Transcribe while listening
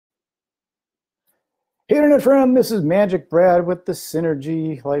Hey, Internet friend, this is Magic Brad with the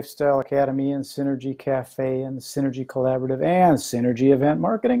Synergy Lifestyle Academy and Synergy Cafe and the Synergy Collaborative and Synergy Event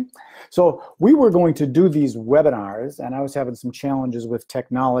Marketing. So we were going to do these webinars, and I was having some challenges with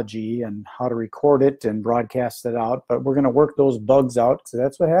technology and how to record it and broadcast it out, but we're going to work those bugs out because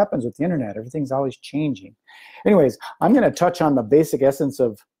that's what happens with the internet. Everything's always changing. Anyways, I'm going to touch on the basic essence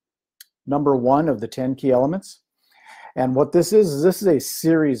of number one of the 10 key elements. And what this is a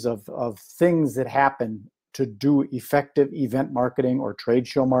series of things that happen to do effective event marketing or trade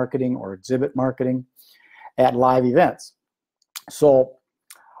show marketing or exhibit marketing at live events. So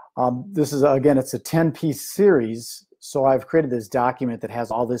this is, again, it's a 10-piece series. So I've created this document that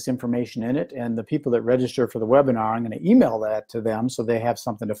has all this information in it, and the people that register for the webinar, I'm going to email that to them so they have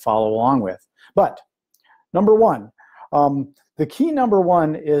something to follow along with. But number one, the key number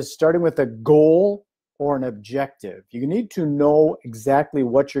one is starting with a goal or an objective. You need to know exactly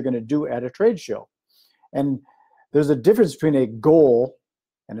what you're going to do at a trade show. And there's a difference between a goal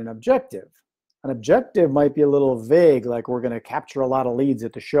and an objective. An objective might be a little vague, like we're going to capture a lot of leads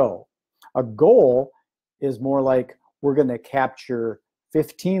at the show. A goal is more like we're going to capture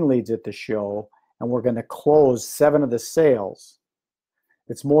 15 leads at the show and we're going to close 7 of the sales.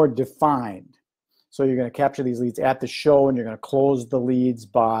 It's more defined. So you're going to capture these leads at the show and you're going to close the leads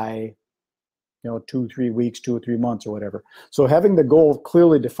by 2 or 3 weeks, 2 or 3 months or whatever. So having the goal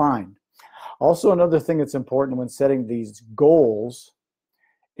clearly defined. Also, another thing that's important when setting these goals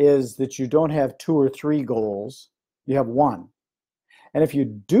is that you don't have 2 or 3 goals, you have 1. And if you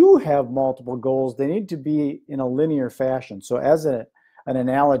do have multiple goals, they need to be in a linear fashion. So as an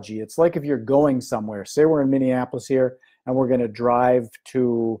analogy, it's like if you're going somewhere, say we're in Minneapolis here and we're going to drive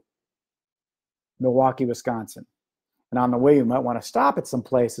to Milwaukee, Wisconsin. And on the way, you might want to stop at some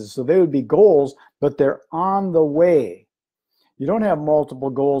places. So they would be goals, but they're on the way. You don't have multiple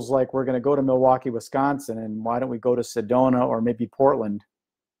goals like we're going to go to Milwaukee, Wisconsin, and why don't we go to Sedona or maybe Portland?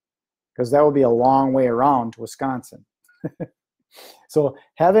 Because that would be a long way around to Wisconsin. So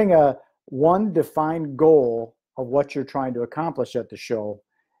having one defined goal of what you're trying to accomplish at the show,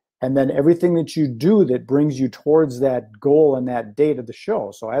 and then everything that you do that brings you towards that goal and that date of the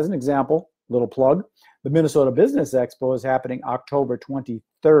show. So as an example, little plug, the Minnesota Business Expo is happening October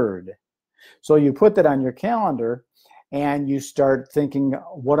 23rd. So you put that on your calendar and you start thinking,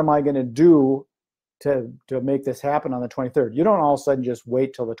 what am I going to do to make this happen on the 23rd? You don't all of a sudden just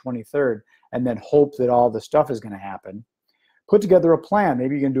wait till the 23rd and then hope that all the stuff is going to happen. Put together a plan.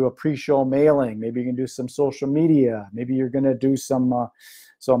 Maybe you can do a pre-show mailing. Maybe you can do some social media. Maybe you're going to do some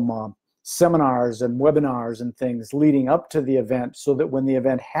seminars and webinars and things leading up to the event so that when the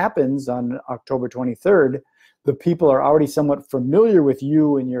event happens on October 23rd, the people are already somewhat familiar with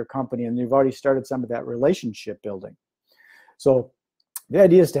you and your company and you've already started some of that relationship building. So the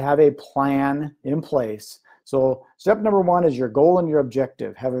idea is to have a plan in place. So step number one is your goal and your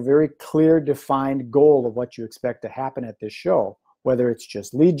objective. Have a very clear, defined goal of what you expect to happen at this show, whether it's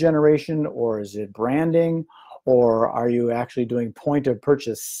just lead generation or is it branding, or are you actually doing point of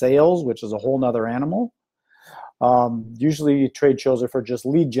purchase sales, which is a whole nother animal? Usually trade shows are for just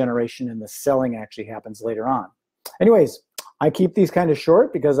lead generation and the selling actually happens later on. Anyways, I keep these kind of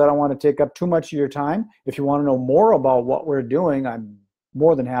short because I don't want to take up too much of your time. If you want to know more about what we're doing, I'm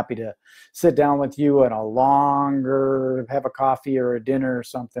more than happy to sit down with you at a longer, have a coffee or a dinner or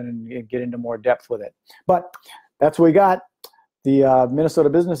something and get into more depth with it. But that's what we got. The Minnesota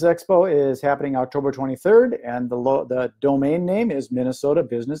Business Expo is happening October 23rd, and the domain name is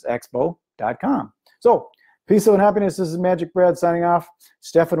minnesotabusinessexpo.com. So, peace, love, and happiness. This is Magic Brad signing off.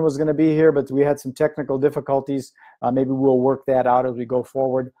 Stefan was going to be here, but we had some technical difficulties. Maybe we'll work that out as we go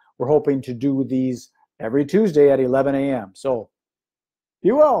forward. We're hoping to do these every Tuesday at 11 a.m. So,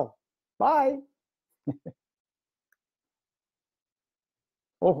 be well. Bye.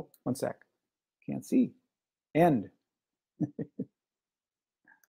 Oh, one sec. Can't see. End.